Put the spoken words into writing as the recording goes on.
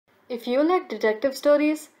If you like detective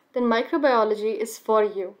stories, then microbiology is for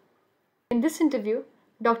you. In this interview,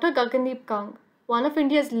 Dr. Gagandeep Kang, one of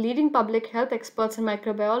India's leading public health experts and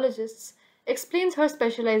microbiologists, explains her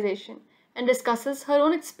specialization and discusses her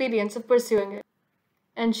own experience of pursuing it,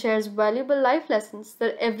 and shares valuable life lessons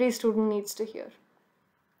that every student needs to hear.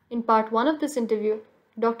 In part 1 of this interview,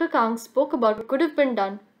 Dr. Kang spoke about what could have been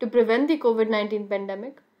done to prevent the COVID-19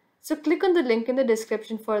 pandemic, so click on the link in the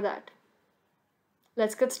description for that.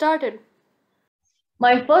 Let's get started.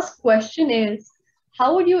 My first question is,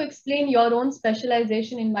 how would you explain your own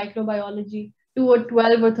specialization in microbiology to a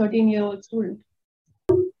 12 or 13-year-old student?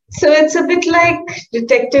 So it's a bit like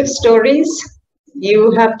detective stories.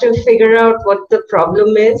 You have to figure out what the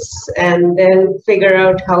problem is and then figure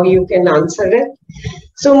out how you can answer it.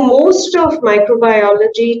 So most of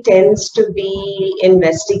microbiology tends to be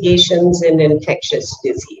investigations in infectious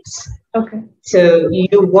disease. Okay. So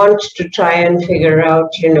you want to try and figure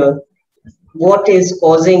out, what is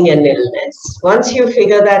causing an illness. Once you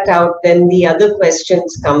figure that out, then the other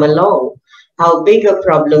questions come along. How big a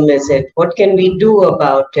problem is it? What can we do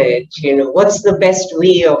about it? What's the best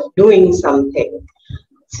way of doing something?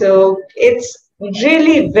 So it's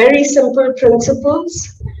really very simple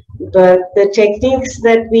principles, but the techniques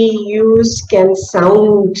that we use can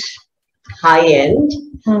sound high-end.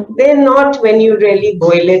 They're not when you really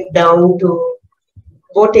boil it down to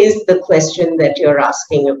what is the question that you're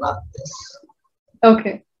asking about this.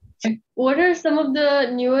 Okay. What are some of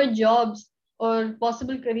the newer jobs or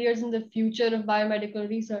possible careers in the future of biomedical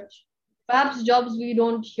research? Perhaps jobs we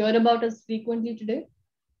don't hear about as frequently today?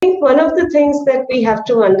 I think one of the things that we have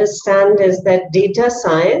to understand is that data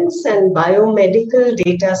science and biomedical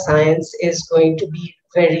data science is going to be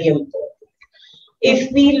very important.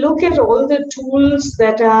 If we look at all the tools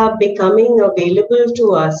that are becoming available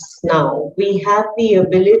to us now, we have the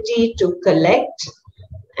ability to collect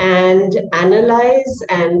and analyze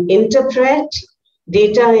and interpret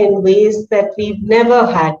data in ways that we've never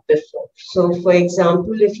had before. So, for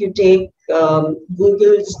example, if you take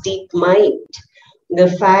Google's DeepMind,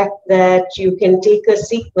 the fact that you can take a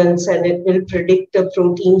sequence and it will predict a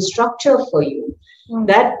protein structure for you,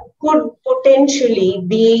 that could potentially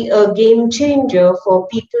be a game changer for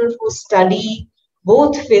people who study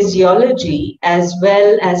both physiology as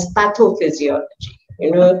well as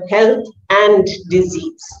pathophysiology, health and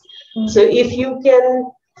disease. So if you can,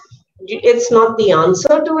 it's not the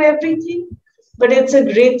answer to everything, but it's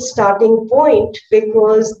a great starting point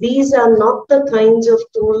because these are not the kinds of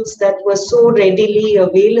tools that were so readily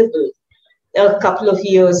available a couple of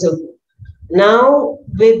years ago. Now,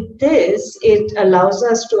 with this, it allows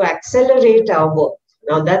us to accelerate our work.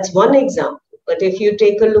 Now, that's one example. But if you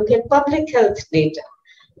take a look at public health data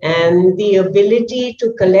and the ability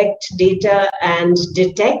to collect data and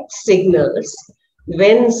detect signals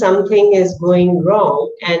when something is going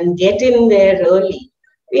wrong and get in there early,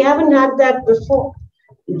 we haven't had that before.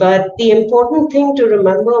 But the important thing to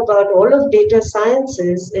remember about all of data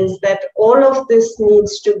sciences is that all of this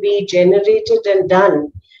needs to be generated and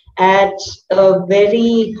done at a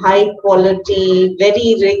very high quality,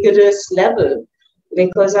 very rigorous level,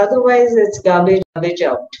 because otherwise it's garbage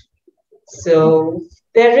out. So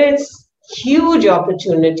there is huge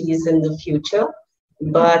opportunities in the future,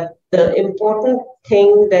 but the important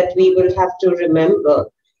thing that we will have to remember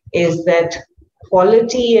is that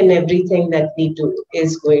quality in everything that we do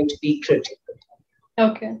is going to be critical.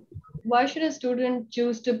 Okay. Why should a student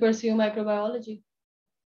choose to pursue microbiology?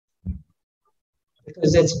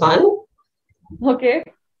 Because it's fun. Okay.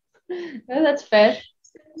 Well, that's fair.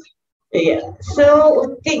 Yeah.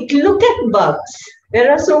 So look at bugs.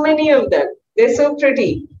 There are so many of them. They're so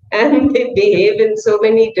pretty and they behave in so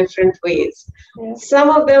many different ways. Yeah. Some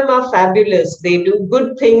of them are fabulous. They do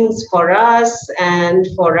good things for us and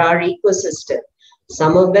for our ecosystem.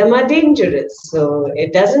 Some of them are dangerous. So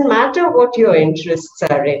it doesn't matter what your interests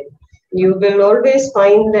are in. You will always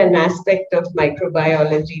find an aspect of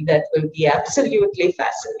microbiology that will be absolutely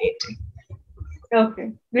fascinating.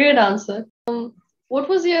 Okay, great answer. What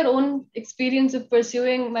was your own experience of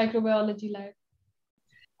pursuing microbiology like?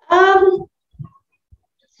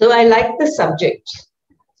 So I like the subject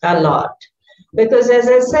a lot because, as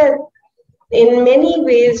I said, in many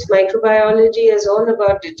ways, microbiology is all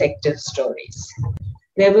about detective stories.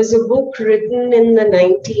 There was a book written in the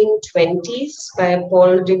 1920s by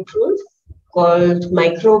Paul de Cruz called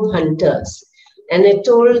Microbe Hunters. And it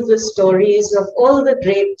told the stories of all the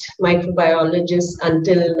great microbiologists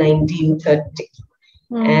until 1930.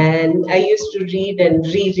 And I used to read and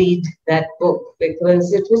reread that book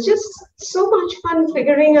because it was just so much fun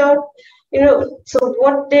figuring out So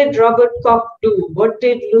what did Robert Koch do? What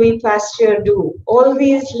did Louis Pasteur do? All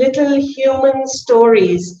these little human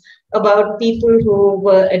stories about people who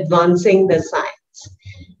were advancing the science.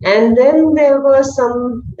 And then there were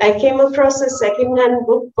I came across a secondhand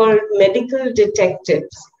book called Medical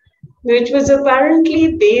Detectives, which was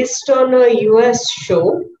apparently based on a US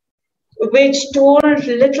show, which told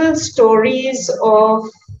little stories of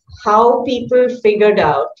how people figured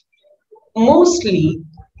out mostly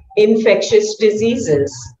infectious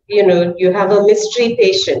diseases. You have a mystery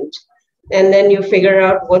patient, and then you figure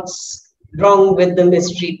out what's wrong with the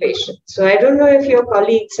mystery patient. So I don't know if your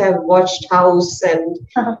colleagues have watched House, and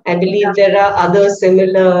I believe there are other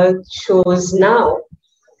similar shows now.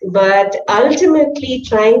 But ultimately,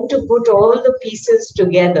 trying to put all the pieces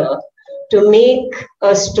together to make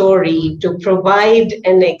a story, to provide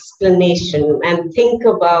an explanation, and think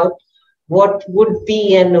about what would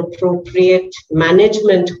be an appropriate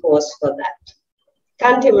management course for that.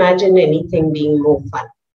 Can't imagine anything being more fun.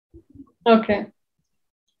 Okay.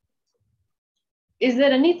 Is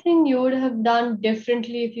there anything you would have done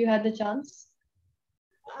differently if you had the chance?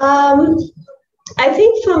 I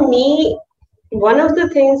think for me, one of the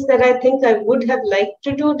things that I think I would have liked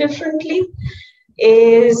to do differently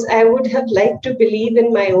is I would have liked to believe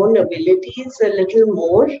in my own abilities a little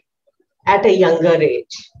more at a younger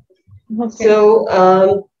age. Okay.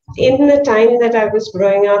 So in the time that I was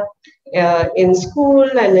growing up in school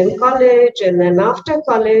and in college, and then after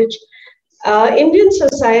college, Indian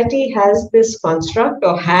society has this construct,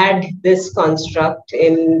 or had this construct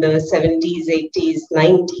in the 70s, 80s,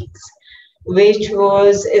 90s, which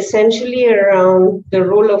was essentially around the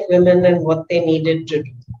role of women and what they needed to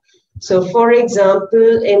do. So, for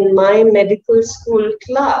example, in my medical school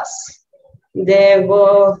class, there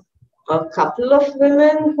were a couple of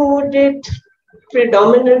women who did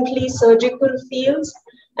predominantly surgical fields,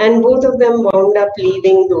 and both of them wound up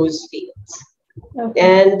leaving those fields. Okay.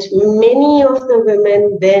 And many of the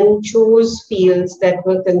women then chose fields that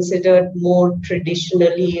were considered more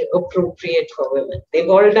traditionally appropriate for women. They've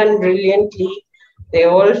all done brilliantly. They're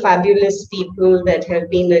all fabulous people that have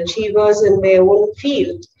been achievers in their own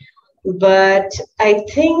field. But I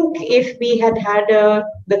think if we had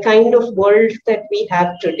the kind of world that we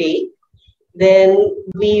have today, then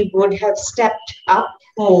we would have stepped up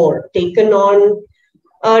more, taken on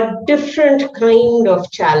a different kind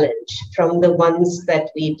of challenge from the ones that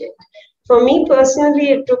we did. For me personally,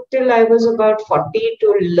 it took till I was about 40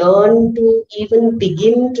 to learn to even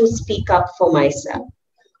begin to speak up for myself.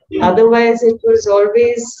 Otherwise, it was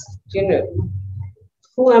always,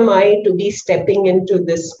 who am I to be stepping into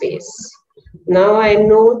this space? Now I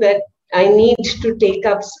know that I need to take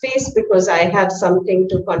up space because I have something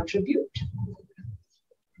to contribute.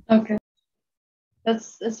 Okay.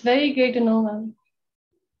 That's very great to know, ma'am.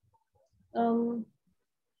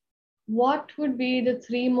 What would be the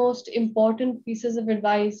 3 most important pieces of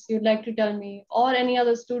advice you'd like to tell me, or any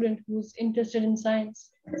other student who's interested in science?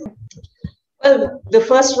 Well, the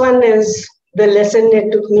first one is the lesson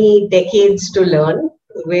that took me decades to learn,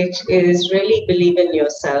 which is really believe in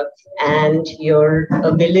yourself and your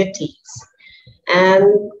abilities. And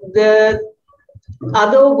the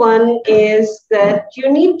other one is that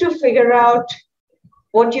you need to figure out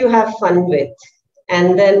what you have fun with,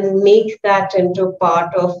 and then make that into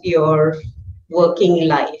part of your working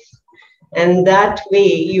life. And that way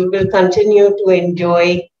you will continue to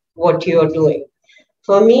enjoy what you're doing.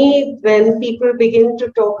 For me, when people begin to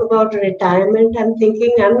talk about retirement, I'm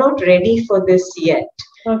thinking I'm not ready for this yet.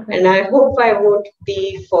 Okay. And I hope I won't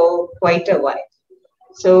be for quite a while.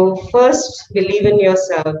 So first, believe in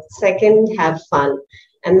yourself. Second, have fun.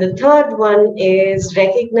 And the third one is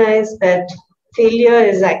recognize that failure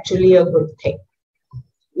is actually a good thing.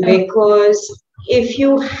 Because if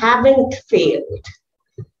you haven't failed,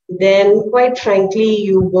 then quite frankly,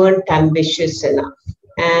 you weren't ambitious enough.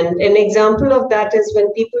 And an example of that is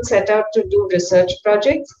when people set out to do research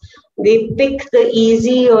projects, they pick the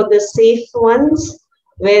easy or the safe ones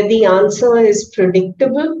where the answer is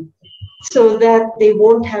predictable, so that they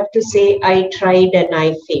won't have to say, I tried and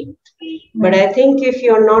I failed. But I think if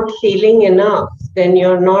you're not failing enough, then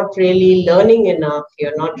you're not really learning enough,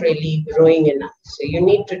 you're not really growing enough. So you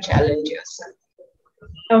need to challenge yourself.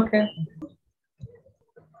 Okay.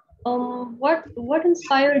 What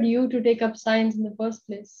inspired you to take up science in the first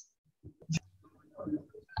place?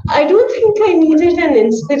 I don't think I needed an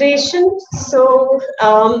inspiration. So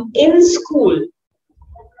in school,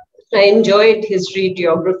 I enjoyed history,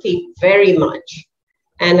 geography very much.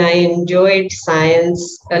 And I enjoyed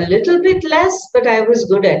science a little bit less, but I was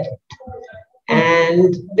good at it.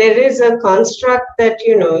 And there is a construct that,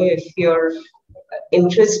 if you're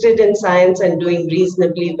interested in science and doing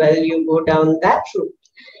reasonably well, you go down that route.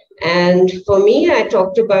 And for me, I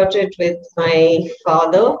talked about it with my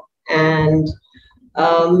father, and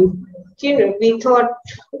we thought,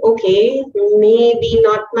 okay, maybe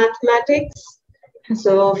not mathematics,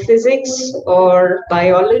 so physics or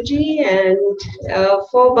biology. And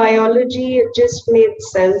for biology, it just made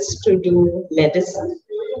sense to do medicine.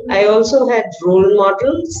 I also had role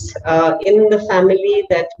models in the family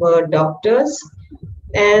that were doctors.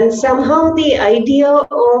 And somehow the idea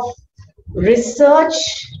of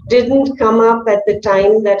research didn't come up at the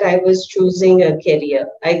time that I was choosing a career.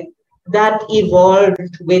 That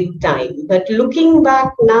evolved with time. But looking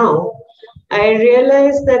back now, I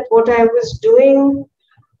realized that what I was doing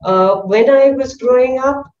when I was growing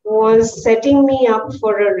up was setting me up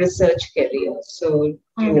for a research career. So,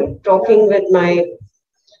 talking with my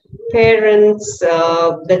parents,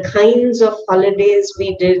 the kinds of holidays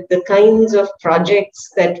we did, the kinds of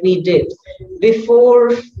projects that we did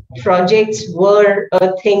before projects were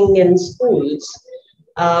a thing in schools.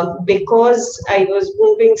 Because I was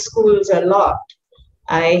moving schools a lot,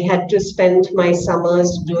 I had to spend my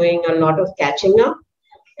summers doing a lot of catching up.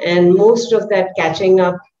 And most of that catching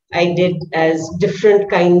up I did as different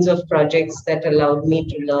kinds of projects that allowed me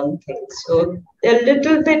to learn things. So a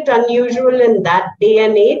little bit unusual in that day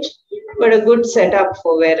and age, but a good setup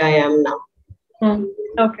for where I am now.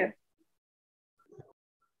 Okay.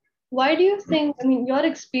 Why do you think, your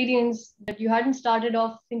experience that you hadn't started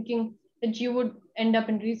off thinking that you would end up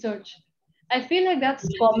in research, I feel like that's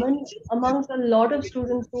common amongst a lot of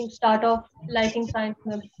students who start off liking science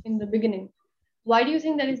in the beginning. Why do you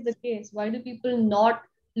think that is the case? Why do people not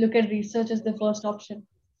look at research as the first option?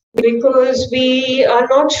 Because we are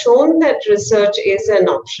not shown that research is an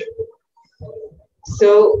option.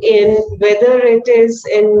 So whether it is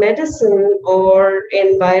in medicine or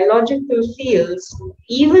in biological fields,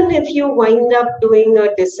 even if you wind up doing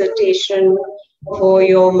a dissertation for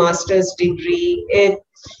your master's degree, it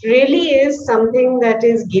really is something that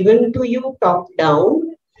is given to you top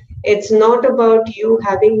down. It's not about you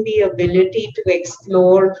having the ability to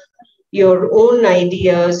explore your own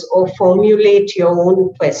ideas or formulate your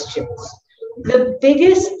own questions. The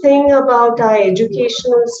biggest thing about our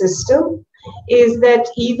educational system is that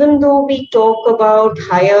even though we talk about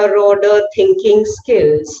higher order thinking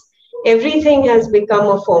skills, everything has become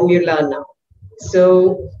a formula now.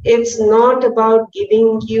 So it's not about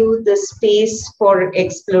giving you the space for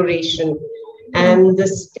exploration and the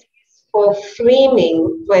space for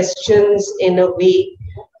framing questions in a way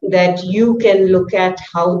that you can look at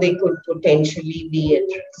how they could potentially be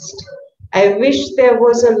addressed. I wish there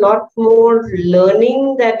was a lot more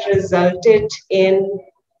learning that resulted in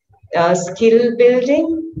skill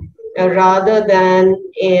building rather than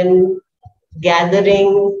in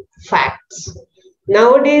gathering facts.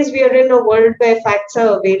 Nowadays, we are in a world where facts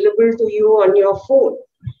are available to you on your phone,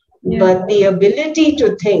 but the ability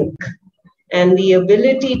to think and the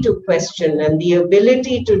ability to question and the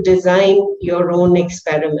ability to design your own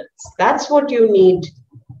experiments, that's what you need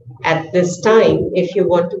at this time if you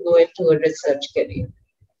want to go into a research career.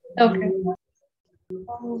 Okay.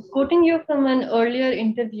 Quoting you from an earlier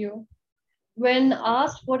interview, when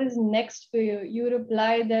asked what is next for you, you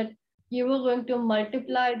replied that you were going to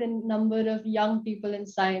multiply the number of young people in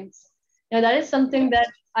science. Now, that is something that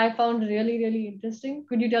I found really, really interesting.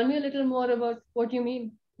 Could you tell me a little more about what you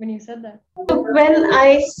mean when you said that? When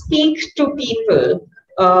I speak to people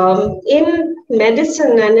in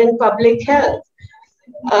medicine and in public health,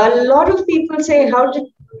 a lot of people say, how did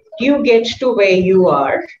you get to where you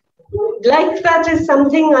are? Like that is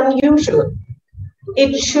something unusual.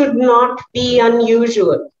 It should not be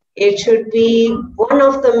unusual. It should be one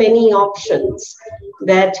of the many options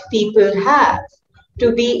that people have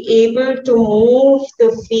to be able to move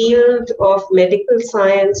the field of medical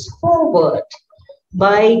science forward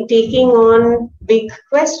by taking on big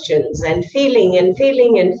questions and failing and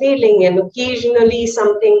failing and failing and occasionally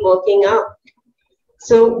something working out.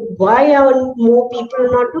 So why are more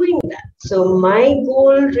people not doing that? So my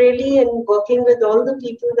goal really in working with all the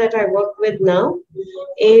people that I work with now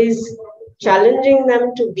is challenging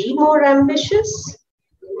them to be more ambitious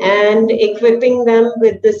and equipping them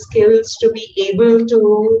with the skills to be able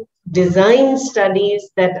to design studies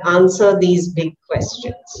that answer these big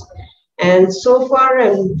questions. And so far,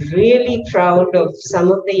 I'm really proud of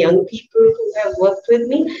some of the young people who have worked with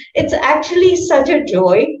me. It's actually such a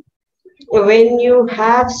joy when you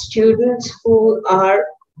have students who are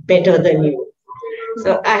better than you.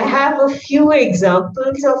 So I have a few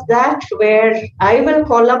examples of that where I will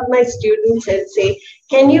call up my students and say,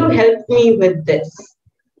 can you help me with this?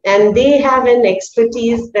 and they have an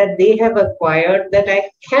expertise that they have acquired that I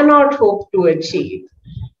cannot hope to achieve.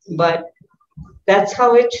 But that's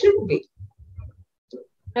how it should be.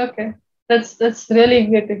 Okay, that's really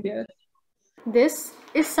great to hear. This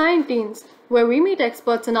is Scienteens, where we meet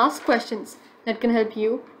experts and ask questions that can help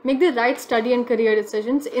you make the right study and career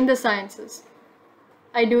decisions in the sciences.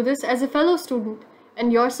 I do this as a fellow student,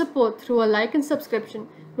 and your support through a like and subscription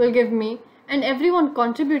will give me and everyone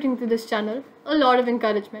contributing to this channel a lot of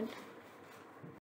encouragement.